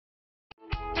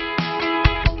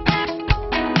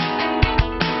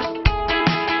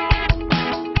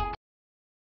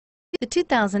The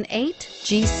 2008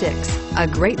 G6, a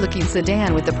great-looking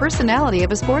sedan with the personality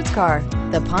of a sports car.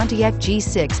 The Pontiac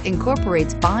G6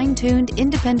 incorporates fine-tuned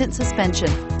independent suspension,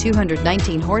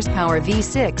 219 horsepower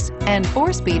V6, and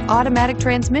 4-speed automatic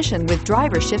transmission with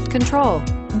driver shift control.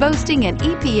 Boasting an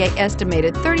EPA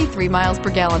estimated 33 miles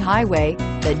per gallon highway,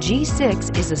 the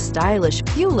G6 is a stylish,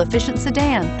 fuel-efficient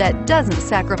sedan that doesn't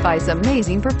sacrifice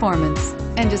amazing performance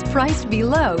and is priced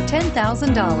below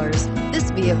 $10,000. This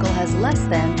vehicle has less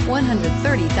than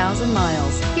 130,000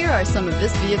 miles. Here are some of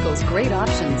this vehicle's great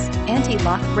options: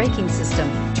 anti-lock braking system,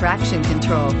 traction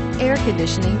control, air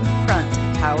conditioning, front,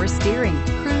 power steering,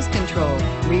 cruise control,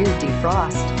 rear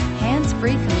defrost,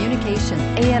 hands-free communication,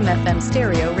 AM/FM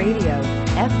stereo radio,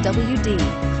 FWD,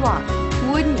 clock.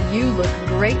 Wouldn't you look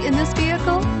great in this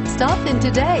vehicle? Stop in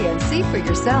today and see for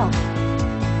yourself.